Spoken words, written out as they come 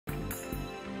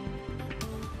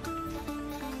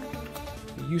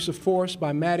use of force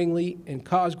by Mattingly and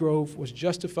Cosgrove was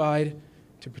justified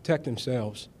to protect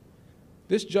themselves.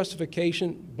 This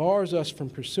justification bars us from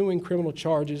pursuing criminal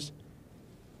charges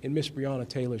in Miss Breonna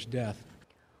Taylor's death.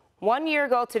 1 year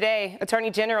ago today, Attorney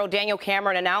General Daniel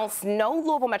Cameron announced no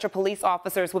Louisville Metro police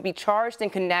officers would be charged in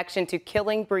connection to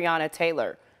killing Breonna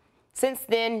Taylor. Since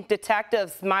then,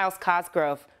 detectives Miles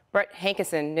Cosgrove, Brett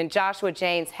Hankinson, and Joshua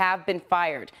James have been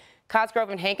fired. Cosgrove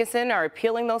and Hankinson are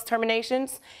appealing those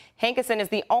terminations. Hankinson is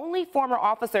the only former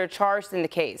officer charged in the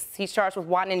case. He's charged with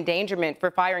wanton endangerment for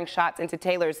firing shots into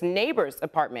Taylor's neighbor's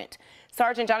apartment.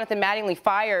 Sergeant Jonathan Mattingly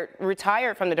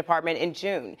retired from the department in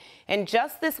June. And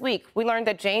just this week, we learned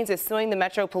that James is suing the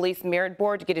Metro Police Merit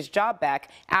Board to get his job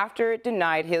back after it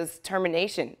denied his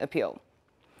termination appeal.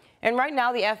 And right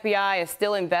now, the FBI is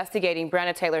still investigating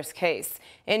Breonna Taylor's case.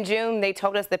 In June, they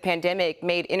told us the pandemic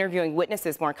made interviewing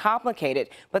witnesses more complicated,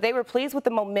 but they were pleased with the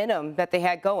momentum that they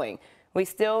had going. We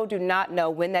still do not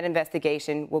know when that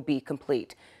investigation will be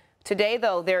complete. Today,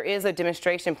 though, there is a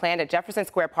demonstration planned at Jefferson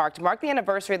Square Park to mark the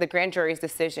anniversary of the grand jury's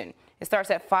decision. It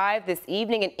starts at 5 this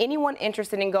evening, and anyone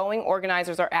interested in going,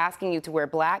 organizers are asking you to wear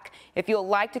black. If you would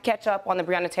like to catch up on the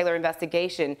Breonna Taylor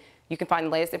investigation, you can find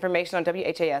the latest information on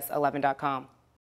WHAS11.com.